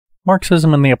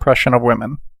Marxism and the Oppression of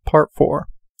Women, Part 4.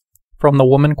 From the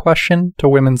Woman Question to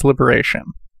Women's Liberation.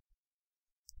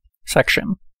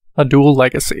 Section: A Dual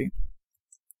Legacy.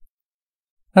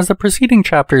 As the preceding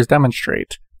chapters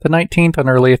demonstrate, the 19th and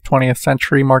early 20th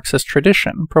century Marxist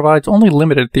tradition provides only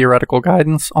limited theoretical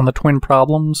guidance on the twin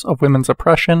problems of women's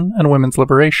oppression and women's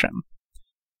liberation.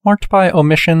 Marked by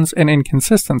omissions and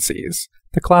inconsistencies,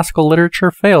 the classical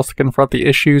literature fails to confront the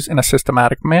issues in a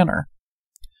systematic manner.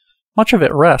 Much of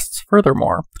it rests,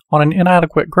 furthermore, on an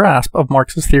inadequate grasp of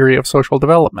Marx's theory of social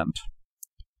development.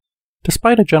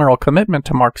 Despite a general commitment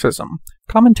to Marxism,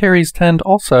 commentaries tend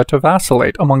also to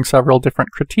vacillate among several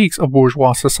different critiques of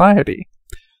bourgeois society,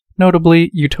 notably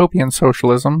utopian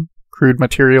socialism, crude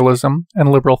materialism, and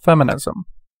liberal feminism.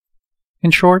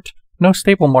 In short, no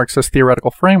stable Marxist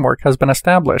theoretical framework has been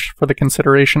established for the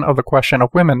consideration of the question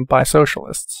of women by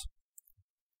socialists.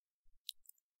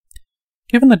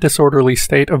 Given the disorderly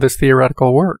state of this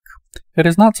theoretical work, it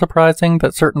is not surprising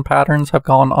that certain patterns have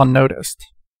gone unnoticed.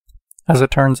 As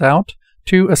it turns out,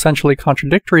 two essentially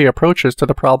contradictory approaches to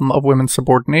the problem of women's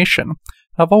subordination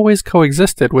have always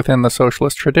coexisted within the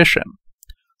socialist tradition,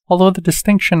 although the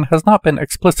distinction has not been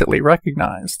explicitly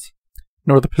recognized,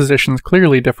 nor the positions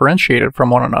clearly differentiated from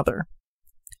one another.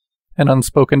 An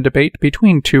unspoken debate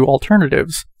between two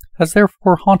alternatives has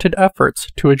therefore haunted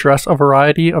efforts to address a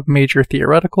variety of major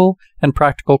theoretical and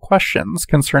practical questions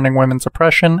concerning women's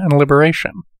oppression and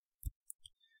liberation.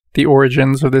 The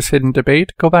origins of this hidden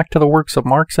debate go back to the works of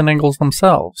Marx and Engels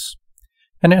themselves,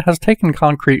 and it has taken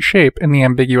concrete shape in the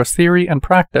ambiguous theory and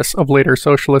practice of later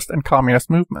socialist and communist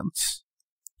movements.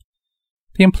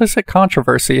 The implicit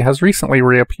controversy has recently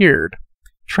reappeared,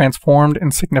 transformed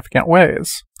in significant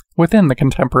ways, within the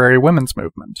contemporary women's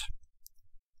movement.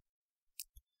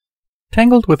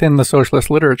 Tangled within the socialist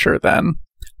literature, then,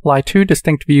 lie two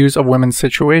distinct views of women's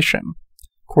situation,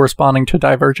 corresponding to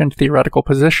divergent theoretical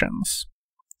positions.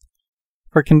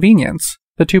 For convenience,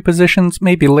 the two positions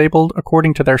may be labeled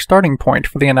according to their starting point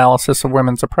for the analysis of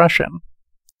women's oppression.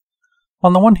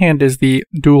 On the one hand is the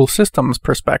dual systems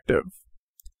perspective.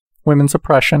 Women's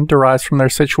oppression derives from their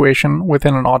situation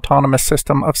within an autonomous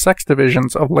system of sex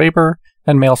divisions of labor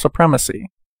and male supremacy.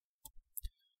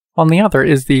 On the other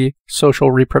is the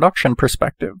social reproduction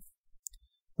perspective.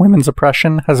 Women's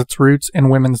oppression has its roots in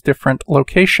women's different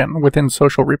location within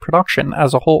social reproduction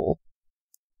as a whole.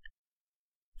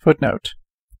 Footnote: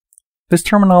 this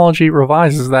terminology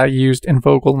revises that used in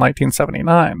Vogel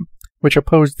 1979, which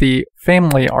opposed the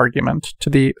family argument to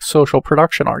the social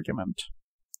production argument.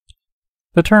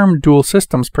 The term dual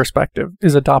systems perspective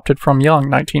is adopted from Young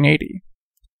 1980.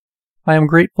 I am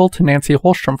grateful to Nancy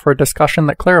Holstrom for a discussion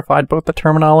that clarified both the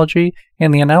terminology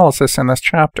and the analysis in this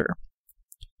chapter.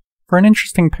 For an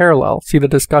interesting parallel, see the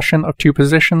discussion of two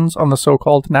positions on the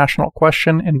so-called national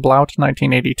question in Blount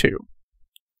 1982.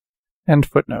 End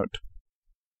footnote.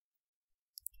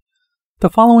 The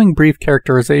following brief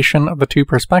characterization of the two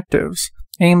perspectives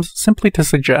aims simply to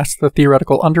suggest the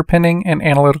theoretical underpinning and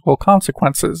analytical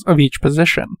consequences of each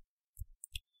position.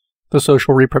 The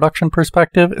social reproduction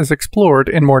perspective is explored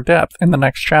in more depth in the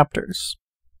next chapters.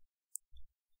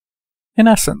 In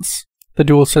essence, the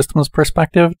dual systems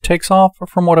perspective takes off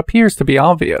from what appears to be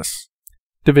obvious: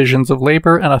 divisions of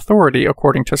labor and authority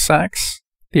according to sex,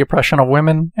 the oppression of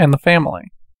women, and the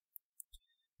family.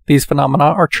 These phenomena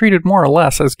are treated more or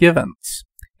less as givens,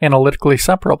 analytically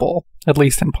separable, at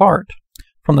least in part,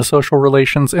 from the social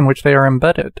relations in which they are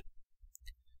embedded.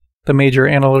 The major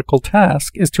analytical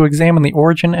task is to examine the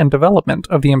origin and development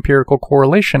of the empirical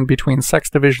correlation between sex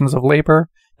divisions of labor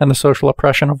and the social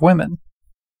oppression of women.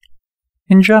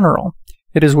 In general,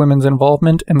 it is women's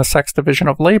involvement in the sex division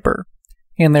of labor,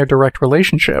 and their direct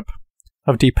relationship,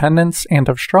 of dependence and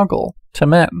of struggle, to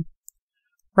men,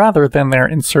 rather than their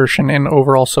insertion in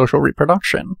overall social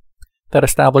reproduction, that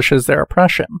establishes their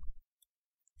oppression.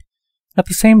 At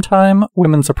the same time,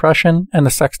 women's oppression and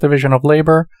the sex division of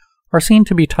labor are seen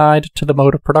to be tied to the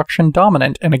mode of production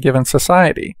dominant in a given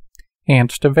society, and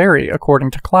to vary according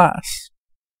to class.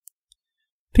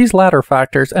 These latter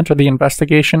factors enter the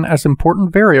investigation as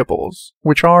important variables,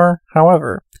 which are,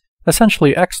 however,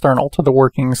 essentially external to the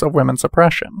workings of women's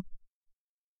oppression.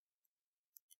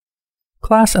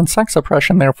 Class and sex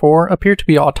oppression, therefore, appear to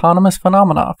be autonomous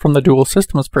phenomena from the dual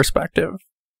systems perspective.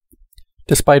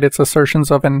 Despite its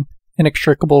assertions of an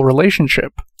inextricable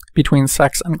relationship between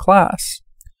sex and class,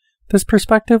 this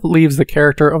perspective leaves the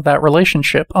character of that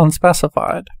relationship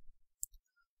unspecified.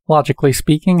 Logically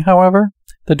speaking, however,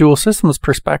 the dual systems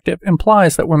perspective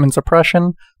implies that women's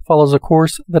oppression follows a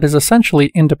course that is essentially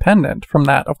independent from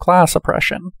that of class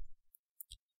oppression.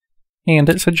 And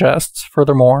it suggests,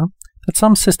 furthermore, that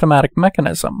some systematic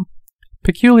mechanism,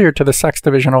 peculiar to the sex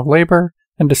division of labor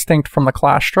and distinct from the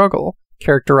class struggle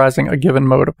characterizing a given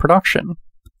mode of production,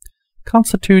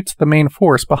 constitutes the main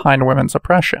force behind women's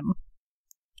oppression.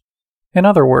 In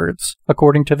other words,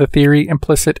 according to the theory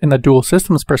implicit in the dual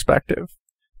systems perspective,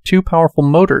 two powerful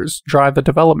motors drive the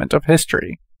development of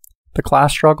history: the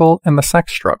class struggle and the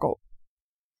sex struggle.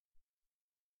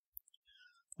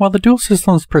 While the dual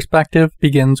systems perspective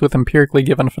begins with empirically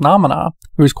given phenomena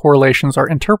whose correlations are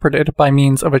interpreted by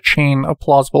means of a chain of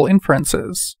plausible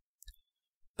inferences,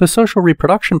 the social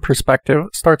reproduction perspective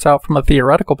starts out from a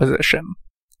theoretical position,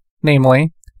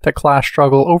 namely, that class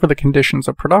struggle over the conditions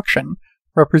of production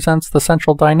represents the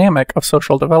central dynamic of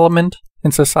social development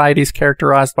in societies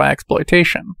characterized by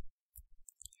exploitation.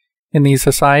 In these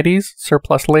societies,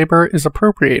 surplus labor is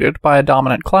appropriated by a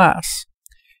dominant class,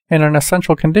 and an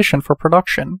essential condition for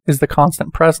production is the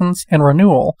constant presence and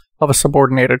renewal of a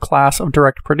subordinated class of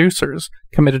direct producers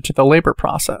committed to the labor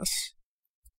process.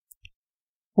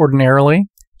 Ordinarily,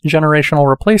 generational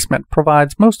replacement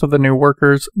provides most of the new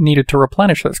workers needed to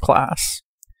replenish this class,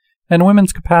 and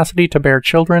women's capacity to bear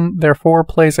children therefore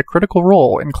plays a critical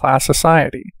role in class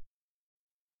society.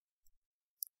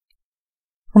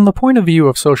 From the point of view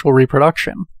of social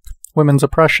reproduction, women's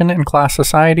oppression in class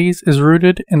societies is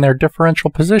rooted in their differential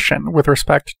position with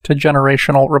respect to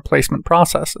generational replacement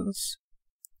processes.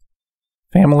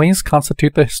 Families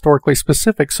constitute the historically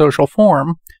specific social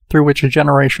form through which a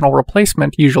generational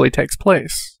replacement usually takes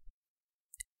place.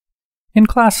 In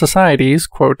class societies,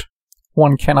 quote,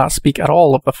 "one cannot speak at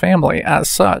all of the family as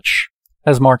such,"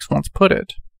 as Marx once put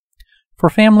it, for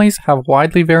families have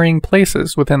widely varying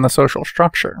places within the social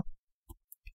structure.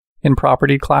 In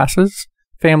property classes,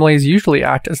 families usually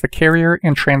act as the carrier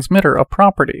and transmitter of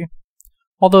property,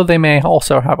 although they may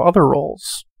also have other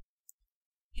roles.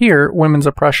 Here, women's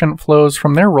oppression flows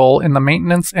from their role in the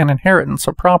maintenance and inheritance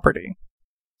of property.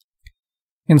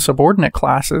 In subordinate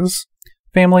classes,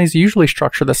 families usually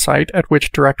structure the site at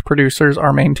which direct producers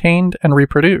are maintained and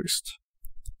reproduced.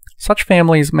 Such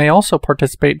families may also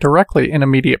participate directly in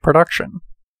immediate production.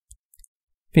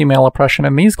 Female oppression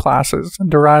in these classes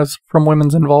derives from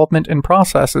women's involvement in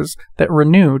processes that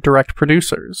renew direct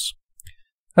producers,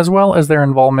 as well as their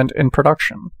involvement in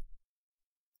production.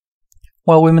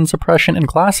 While women's oppression in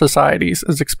class societies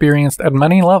is experienced at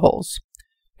many levels,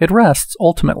 it rests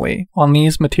ultimately on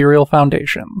these material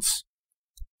foundations.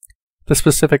 The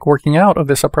specific working out of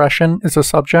this oppression is a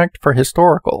subject for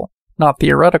historical, not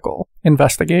theoretical,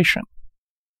 investigation.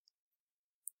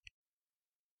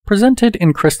 Presented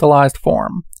in crystallized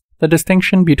form, the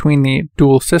distinction between the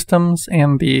dual systems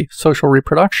and the social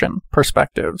reproduction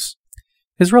perspectives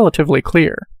is relatively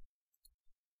clear.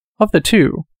 Of the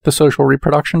two, the social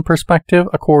reproduction perspective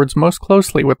accords most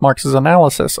closely with Marx's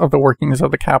analysis of the workings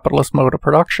of the capitalist mode of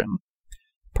production,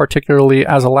 particularly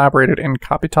as elaborated in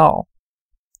Capital.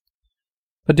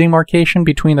 The demarcation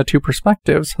between the two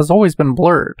perspectives has always been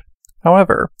blurred.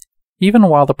 However, even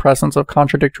while the presence of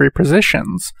contradictory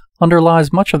positions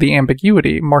underlies much of the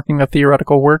ambiguity marking the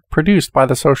theoretical work produced by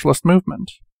the socialist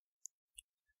movement,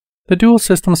 the dual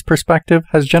systems perspective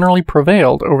has generally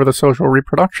prevailed over the social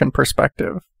reproduction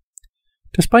perspective,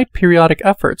 despite periodic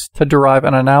efforts to derive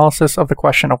an analysis of the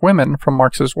question of women from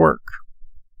Marx's work.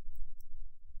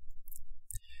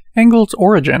 Engels'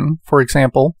 Origin, for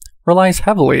example, relies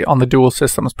heavily on the dual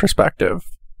systems perspective.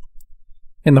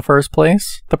 In the first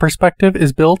place, the perspective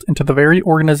is built into the very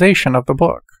organization of the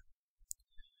book.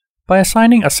 By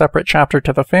assigning a separate chapter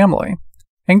to the family,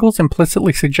 Engels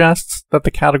implicitly suggests that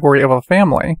the category of a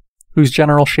family, whose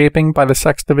general shaping by the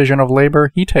sex division of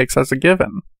labor he takes as a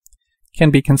given,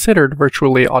 can be considered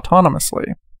virtually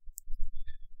autonomously.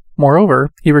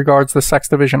 Moreover, he regards the sex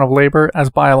division of labor as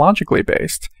biologically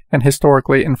based and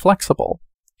historically inflexible,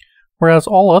 whereas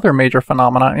all other major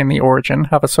phenomena in the Origin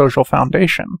have a social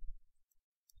foundation.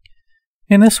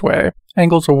 In this way,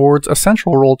 Engels awards a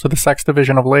central role to the sex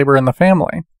division of labor in the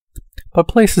family, but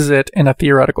places it in a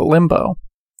theoretical limbo.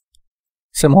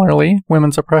 Similarly,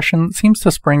 women's oppression seems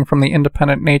to spring from the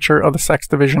independent nature of the sex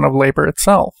division of labor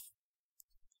itself.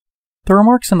 The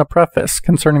remarks in the preface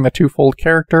concerning the twofold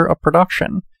character of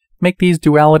production make these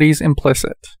dualities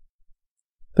implicit.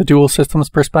 The dual systems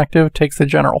perspective takes the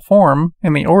general form,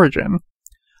 in the Origin,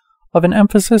 of an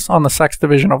emphasis on the sex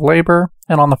division of labor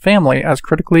and on the family as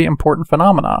critically important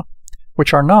phenomena,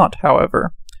 which are not,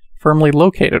 however, firmly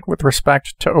located with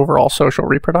respect to overall social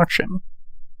reproduction.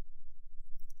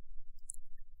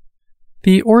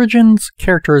 The Origin's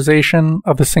characterization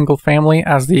of the single family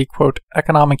as the, quote,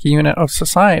 economic unit of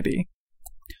society,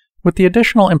 with the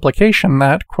additional implication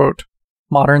that, quote,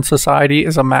 modern society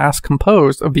is a mass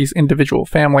composed of these individual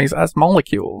families as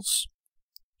molecules,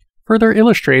 further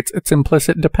illustrates its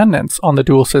implicit dependence on the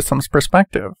dual systems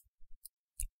perspective.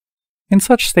 In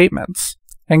such statements,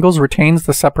 Engels retains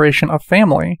the separation of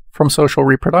family from social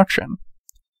reproduction,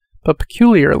 but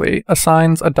peculiarly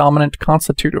assigns a dominant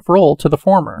constitutive role to the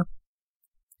former.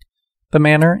 The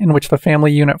manner in which the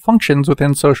family unit functions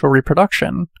within social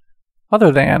reproduction,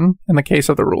 other than, in the case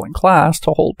of the ruling class,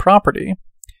 to hold property,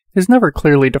 is never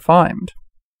clearly defined.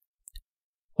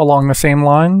 Along the same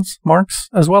lines, Marx,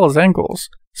 as well as Engels,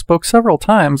 spoke several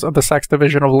times of the sex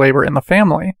division of labor in the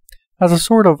family as a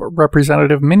sort of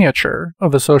representative miniature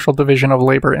of the social division of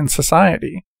labor in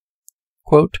society.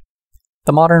 Quote,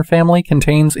 "The modern family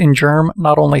contains in germ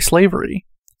not only slavery,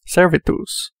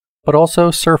 servitus, but also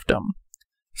serfdom,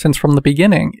 since from the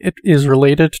beginning it is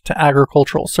related to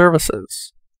agricultural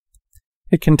services.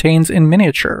 It contains in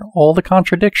miniature all the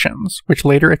contradictions which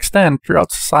later extend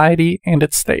throughout society and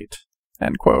its state."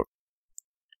 End quote.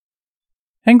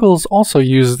 Engels also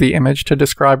uses the image to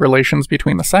describe relations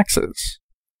between the sexes.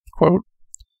 Quote,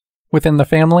 "Within the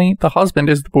family, the husband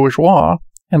is the bourgeois,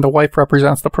 and the wife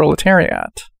represents the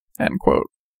proletariat." End quote.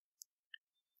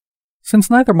 Since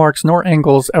neither Marx nor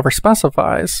Engels ever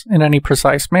specifies, in any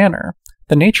precise manner,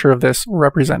 the nature of this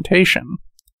representation,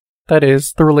 that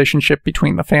is, the relationship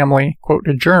between the family, quote,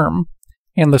 germ,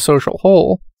 and the social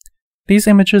whole, these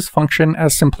images function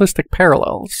as simplistic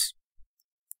parallels.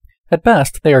 At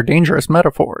best, they are dangerous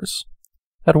metaphors.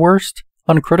 At worst,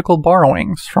 uncritical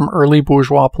borrowings from early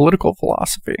bourgeois political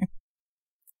philosophy.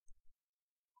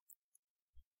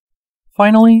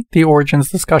 Finally, the Origin's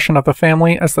discussion of the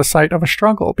family as the site of a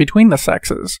struggle between the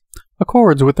sexes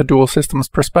accords with the dual systems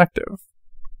perspective.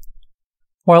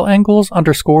 While Engels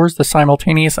underscores the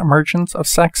simultaneous emergence of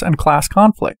sex and class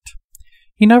conflict,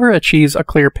 he never achieves a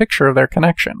clear picture of their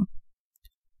connection.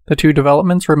 The two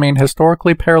developments remain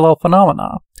historically parallel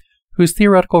phenomena, whose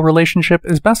theoretical relationship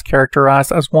is best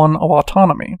characterized as one of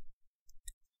autonomy.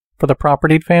 For the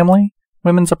propertied family,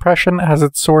 women's oppression has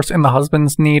its source in the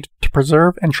husband's need to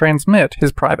preserve and transmit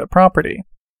his private property.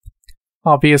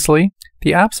 Obviously,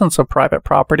 the absence of private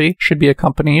property should be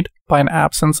accompanied by an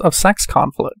absence of sex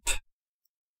conflict.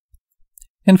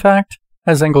 In fact,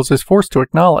 as Engels is forced to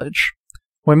acknowledge,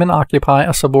 women occupy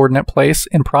a subordinate place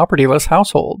in propertyless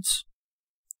households.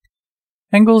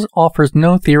 Engels offers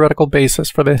no theoretical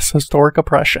basis for this historic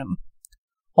oppression,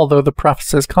 although the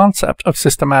preface's concept of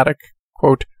systematic,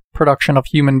 quote, production of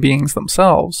human beings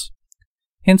themselves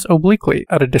hints obliquely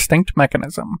at a distinct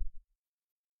mechanism.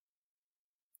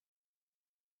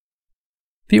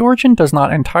 The Origin does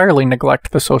not entirely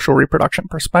neglect the social reproduction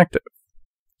perspective.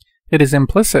 It is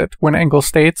implicit when Engels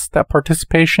states that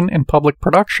participation in public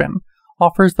production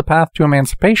offers the path to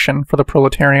emancipation for the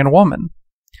proletarian woman,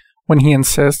 when he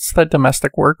insists that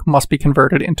domestic work must be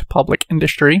converted into public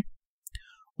industry,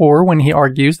 or when he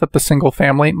argues that the single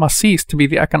family must cease to be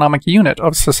the economic unit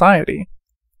of society.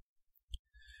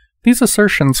 These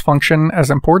assertions function as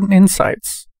important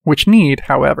insights, which need,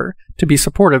 however, to be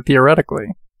supported theoretically.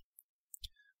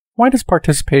 Why does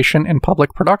participation in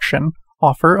public production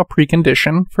offer a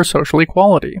precondition for social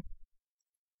equality?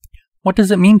 What does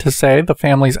it mean to say the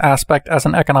family's aspect as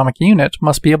an economic unit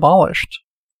must be abolished?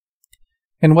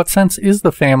 In what sense is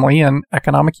the family an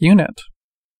economic unit?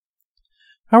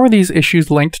 How are these issues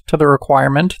linked to the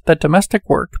requirement that domestic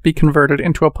work be converted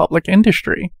into a public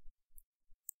industry?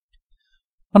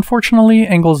 Unfortunately,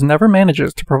 Engels never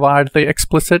manages to provide the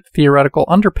explicit theoretical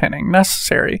underpinning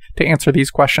necessary to answer these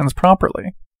questions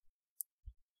properly.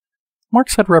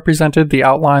 Marx had represented the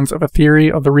outlines of a theory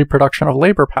of the reproduction of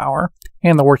labor power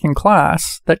and the working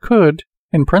class that could,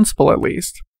 in principle at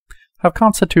least, have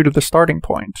constituted the starting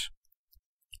point.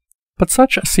 But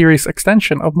such a serious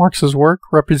extension of Marx's work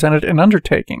represented an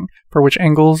undertaking for which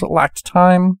Engels lacked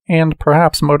time and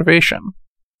perhaps motivation.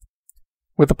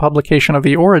 With the publication of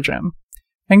The Origin,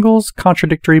 Engels'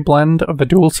 contradictory blend of the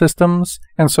dual systems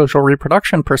and social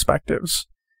reproduction perspectives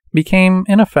became,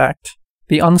 in effect,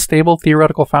 the unstable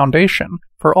theoretical foundation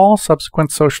for all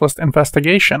subsequent socialist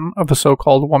investigation of the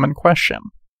so-called woman question.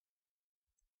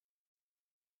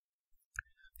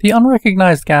 The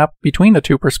unrecognized gap between the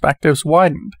two perspectives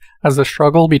widened as the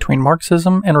struggle between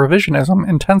Marxism and revisionism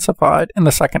intensified in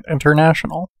the Second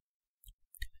International.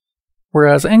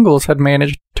 Whereas Engels had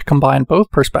managed to combine both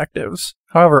perspectives,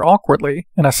 however awkwardly,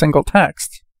 in a single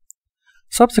text,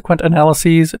 subsequent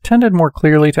analyses tended more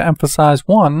clearly to emphasize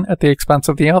one at the expense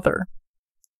of the other.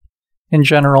 In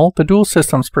general, the dual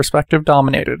systems perspective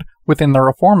dominated within the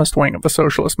reformist wing of the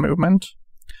socialist movement,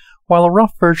 while a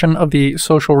rough version of the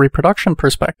social reproduction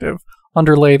perspective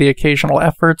underlay the occasional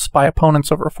efforts by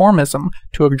opponents of reformism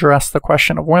to address the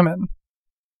question of women.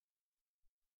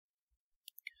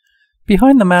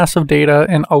 Behind the massive data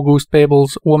in August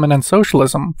Bebel's Woman and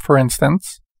Socialism, for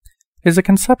instance, is a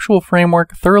conceptual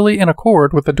framework thoroughly in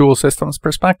accord with the dual systems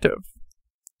perspective.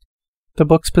 The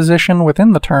book's position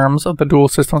within the terms of the dual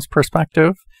systems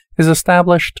perspective is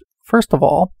established, first of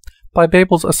all, by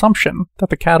Bebel's assumption that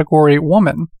the category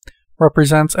woman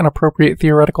represents an appropriate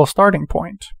theoretical starting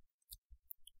point.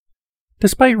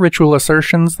 Despite ritual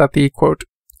assertions that the, quote,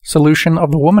 solution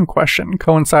of the woman question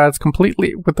coincides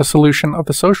completely with the solution of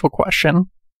the social question,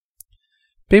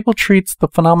 Bebel treats the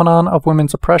phenomenon of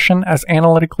women's oppression as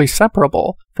analytically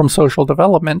separable from social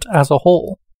development as a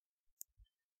whole.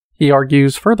 He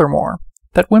argues, furthermore,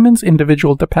 that women's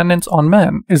individual dependence on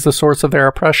men is the source of their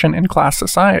oppression in class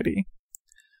society,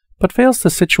 but fails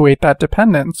to situate that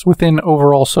dependence within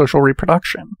overall social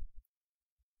reproduction.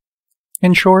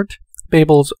 In short,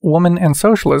 Bebel's Woman and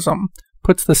Socialism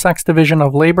puts the sex division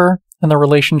of labor and the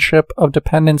relationship of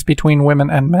dependence between women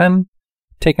and men,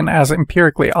 taken as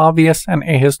empirically obvious and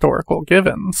ahistorical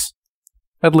givens,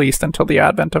 at least until the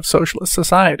advent of socialist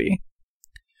society,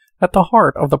 at the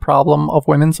heart of the problem of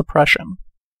women's oppression.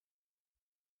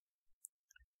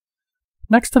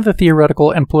 Next to the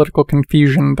theoretical and political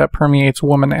confusion that permeates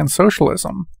woman and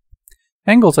socialism,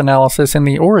 Engels' analysis in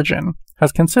The Origin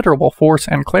has considerable force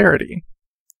and clarity.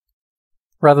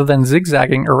 Rather than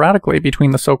zigzagging erratically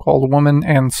between the so-called woman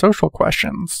and social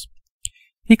questions,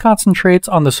 he concentrates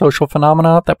on the social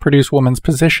phenomena that produce women's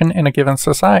position in a given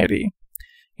society,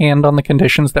 and on the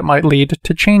conditions that might lead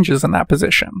to changes in that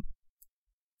position.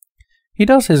 He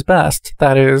does his best,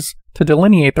 that is, to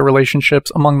delineate the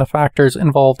relationships among the factors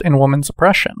involved in women's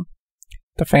oppression: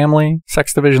 the family,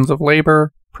 sex divisions of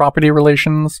labor, property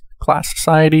relations, class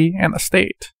society, and the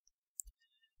state.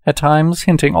 At times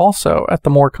hinting also at the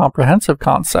more comprehensive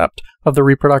concept of the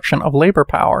reproduction of labor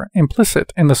power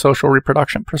implicit in the social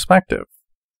reproduction perspective.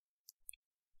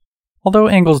 Although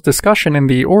Engels' discussion in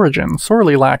The Origin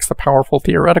sorely lacks the powerful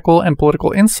theoretical and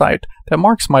political insight that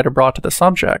Marx might have brought to the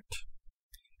subject,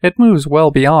 it moves well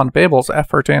beyond Bebel's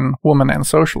effort in Woman and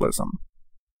Socialism.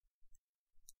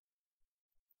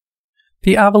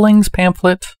 The Aveling's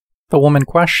pamphlet, The Woman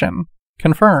Question,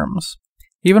 confirms,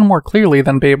 even more clearly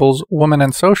than Bebel's Woman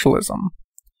and Socialism,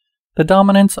 the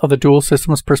dominance of the dual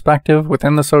systems perspective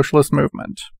within the socialist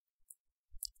movement.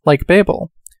 Like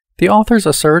Bebel, the authors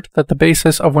assert that the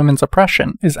basis of women's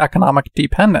oppression is economic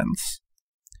dependence,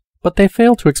 but they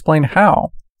fail to explain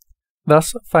how,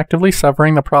 thus effectively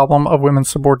severing the problem of women's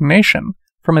subordination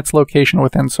from its location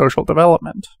within social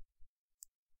development.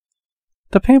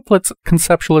 The pamphlet's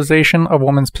conceptualization of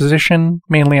woman's position,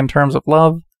 mainly in terms of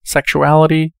love,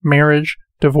 sexuality, marriage,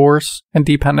 divorce, and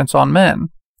dependence on men,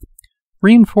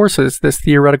 reinforces this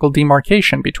theoretical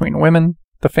demarcation between women,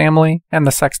 the family, and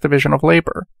the sex division of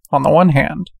labor, on the one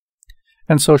hand,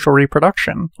 and social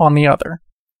reproduction on the other.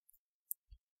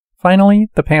 Finally,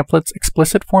 the pamphlet's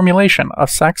explicit formulation of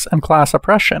sex and class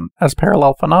oppression as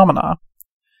parallel phenomena,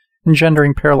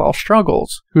 engendering parallel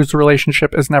struggles whose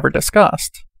relationship is never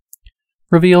discussed,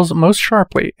 reveals most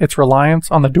sharply its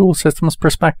reliance on the dual systems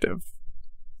perspective.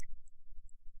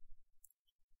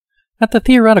 At the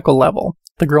theoretical level,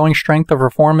 the growing strength of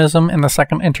reformism in the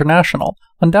Second International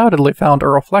undoubtedly found a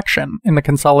reflection in the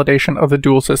consolidation of the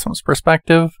dual systems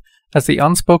perspective as the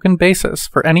unspoken basis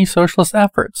for any socialist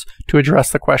efforts to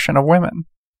address the question of women.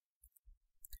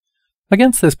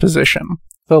 Against this position,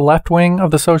 the left wing of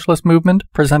the socialist movement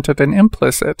presented an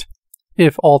implicit,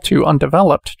 if all too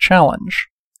undeveloped, challenge,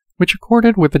 which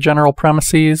accorded with the general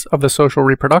premises of the social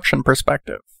reproduction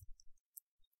perspective.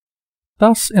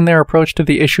 Thus, in their approach to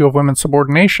the issue of women's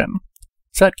subordination,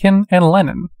 Zetkin and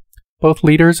Lenin, both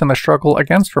leaders in the struggle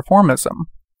against reformism,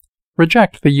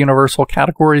 reject the universal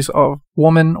categories of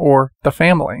woman or the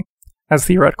family as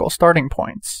theoretical starting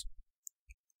points.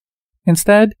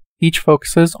 Instead, each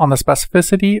focuses on the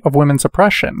specificity of women's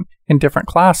oppression in different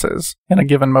classes in a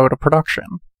given mode of production.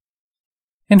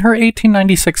 In her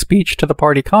 1896 speech to the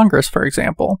Party Congress, for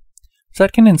example,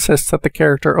 Zetkin insists that the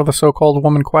character of the so-called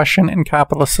woman question in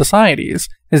capitalist societies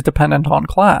is dependent on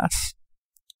class.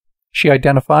 She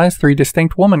identifies 3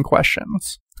 distinct woman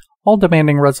questions, all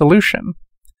demanding resolution,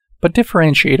 but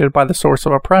differentiated by the source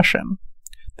of oppression,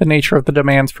 the nature of the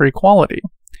demands for equality,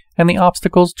 and the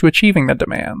obstacles to achieving the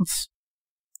demands.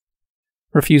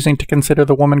 Refusing to consider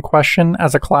the woman question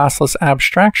as a classless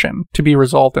abstraction to be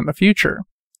resolved in the future,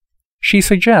 she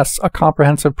suggests a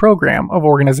comprehensive program of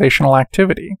organizational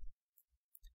activity.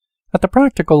 At the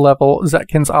practical level,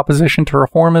 Zetkin's opposition to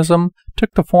reformism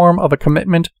took the form of a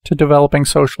commitment to developing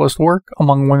socialist work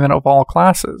among women of all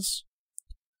classes,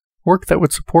 work that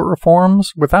would support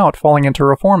reforms without falling into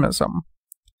reformism,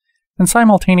 and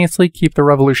simultaneously keep the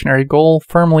revolutionary goal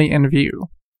firmly in view.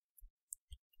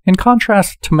 In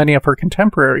contrast to many of her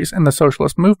contemporaries in the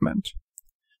socialist movement,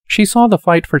 she saw the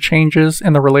fight for changes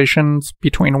in the relations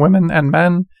between women and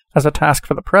men as a task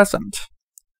for the present,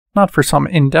 not for some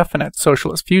indefinite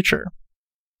socialist future.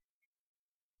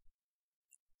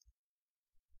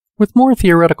 With more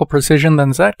theoretical precision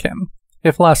than Zetkin,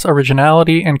 if less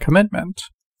originality and commitment,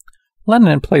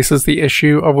 Lenin places the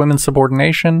issue of women's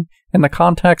subordination in the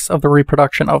context of the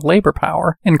reproduction of labor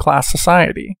power in class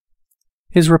society.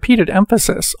 His repeated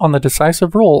emphasis on the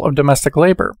decisive role of domestic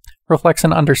labor reflects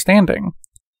an understanding,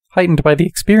 heightened by the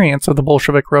experience of the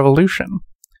Bolshevik Revolution,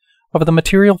 of the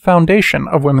material foundation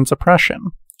of women's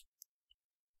oppression.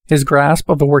 His grasp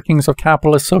of the workings of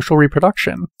capitalist social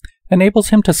reproduction enables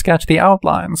him to sketch the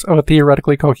outlines of a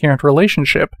theoretically coherent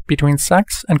relationship between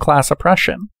sex and class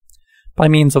oppression by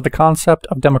means of the concept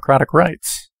of democratic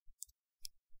rights.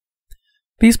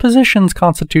 These positions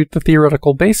constitute the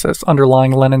theoretical basis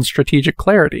underlying Lenin's strategic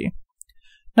clarity,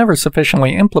 never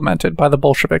sufficiently implemented by the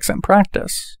Bolsheviks in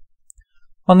practice,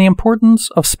 on the importance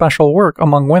of special work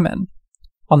among women,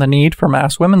 on the need for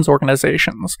mass women's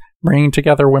organizations bringing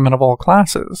together women of all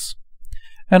classes,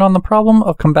 and on the problem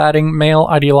of combating male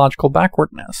ideological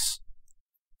backwardness.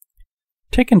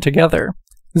 Taken together,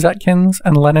 Zetkin's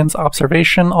and Lenin's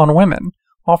observation on women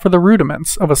offer the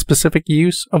rudiments of a specific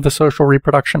use of the social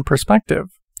reproduction perspective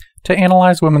to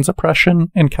analyze women's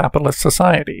oppression in capitalist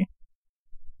society.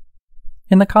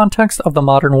 In the context of the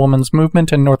modern women's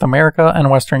movement in North America and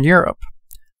Western Europe,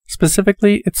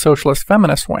 specifically its socialist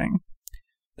feminist wing,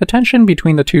 the tension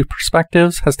between the two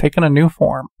perspectives has taken a new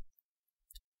form.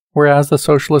 Whereas the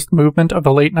socialist movement of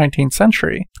the late 19th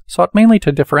century sought mainly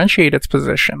to differentiate its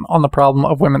position on the problem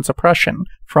of women's oppression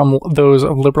from those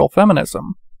of liberal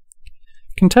feminism,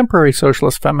 contemporary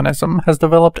socialist feminism has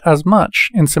developed as much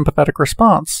in sympathetic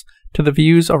response to the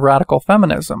views of radical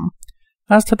feminism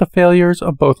as to the failures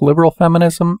of both liberal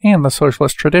feminism and the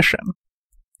socialist tradition.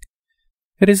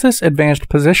 It is this advanced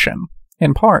position,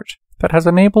 in part, that has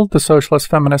enabled the socialist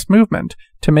feminist movement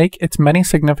to make its many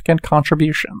significant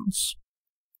contributions.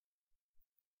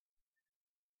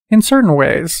 In certain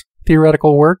ways,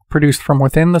 theoretical work produced from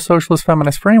within the socialist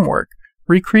feminist framework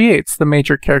recreates the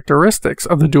major characteristics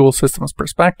of the dual systems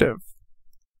perspective.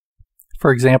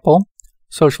 For example,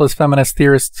 socialist feminist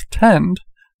theorists tend,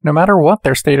 no matter what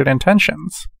their stated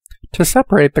intentions, to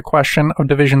separate the question of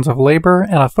divisions of labor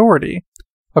and authority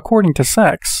according to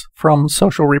sex from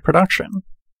social reproduction.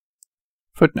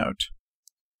 Footnote.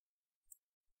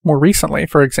 More recently,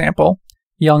 for example,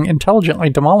 Young intelligently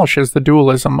demolishes the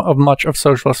dualism of much of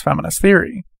socialist feminist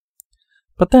theory,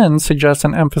 but then suggests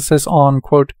an emphasis on,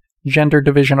 quote, gender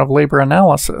division of labor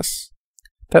analysis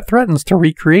that threatens to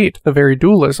recreate the very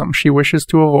dualism she wishes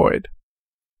to avoid.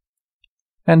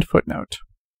 End footnote.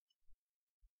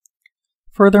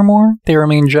 Furthermore, they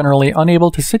remain generally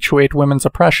unable to situate women's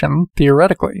oppression,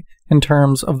 theoretically, in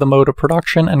terms of the mode of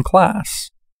production and class,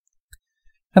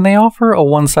 and they offer a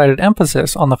one-sided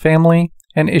emphasis on the family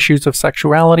and issues of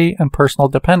sexuality and personal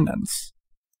dependence.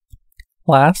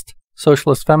 Last,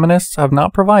 socialist feminists have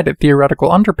not provided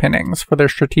theoretical underpinnings for their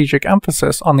strategic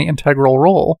emphasis on the integral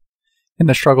role, in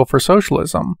the struggle for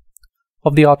socialism,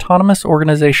 of the autonomous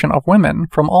organization of women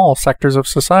from all sectors of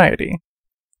society.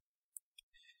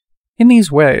 In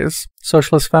these ways,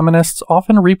 socialist feminists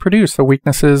often reproduce the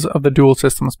weaknesses of the dual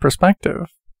systems perspective,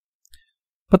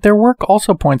 but their work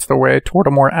also points the way toward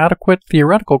a more adequate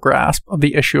theoretical grasp of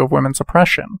the issue of women's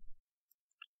oppression.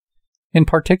 In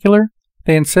particular,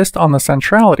 they insist on the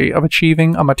centrality of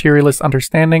achieving a materialist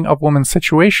understanding of women's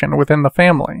situation within the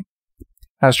family,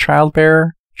 as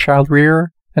childbearer,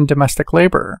 child-rearer, and domestic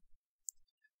laborer,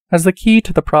 as the key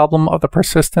to the problem of the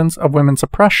persistence of women's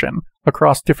oppression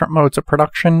across different modes of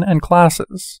production and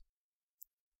classes.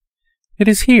 It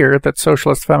is here that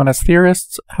socialist feminist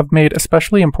theorists have made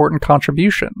especially important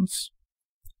contributions.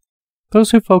 Those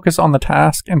who focus on the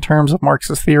task in terms of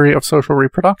Marxist theory of social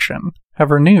reproduction have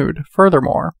renewed,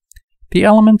 furthermore, the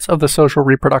elements of the social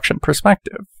reproduction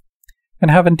perspective,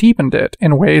 and have deepened it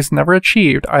in ways never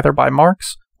achieved either by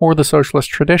Marx or the socialist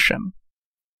tradition.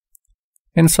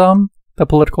 In sum, the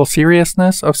political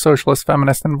seriousness of socialist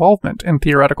feminist involvement in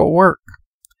theoretical work,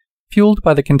 fueled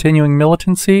by the continuing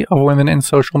militancy of women in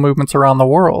social movements around the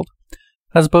world,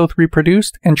 has both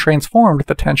reproduced and transformed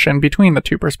the tension between the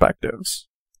two perspectives.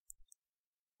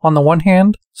 On the one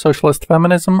hand, socialist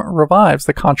feminism revives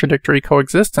the contradictory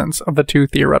coexistence of the two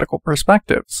theoretical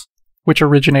perspectives, which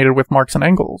originated with Marx and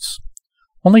Engels,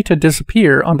 only to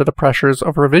disappear under the pressures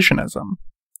of revisionism.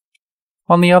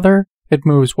 On the other, it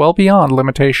moves well beyond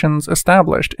limitations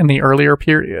established in the earlier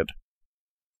period.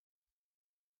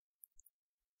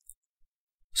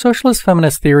 Socialist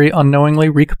feminist theory unknowingly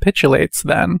recapitulates,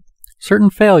 then, certain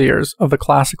failures of the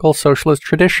classical socialist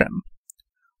tradition,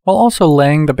 while also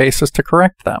laying the basis to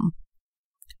correct them.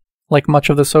 Like much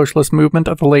of the socialist movement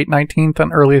of the late 19th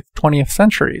and early 20th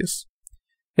centuries,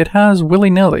 it has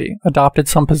willy-nilly adopted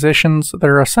some positions that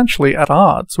are essentially at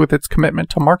odds with its commitment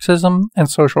to Marxism and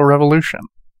social revolution.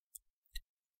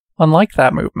 Unlike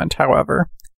that movement, however,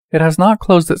 it has not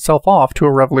closed itself off to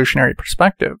a revolutionary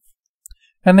perspective,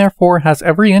 and therefore has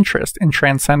every interest in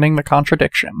transcending the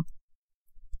contradiction.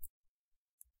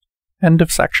 End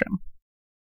of section.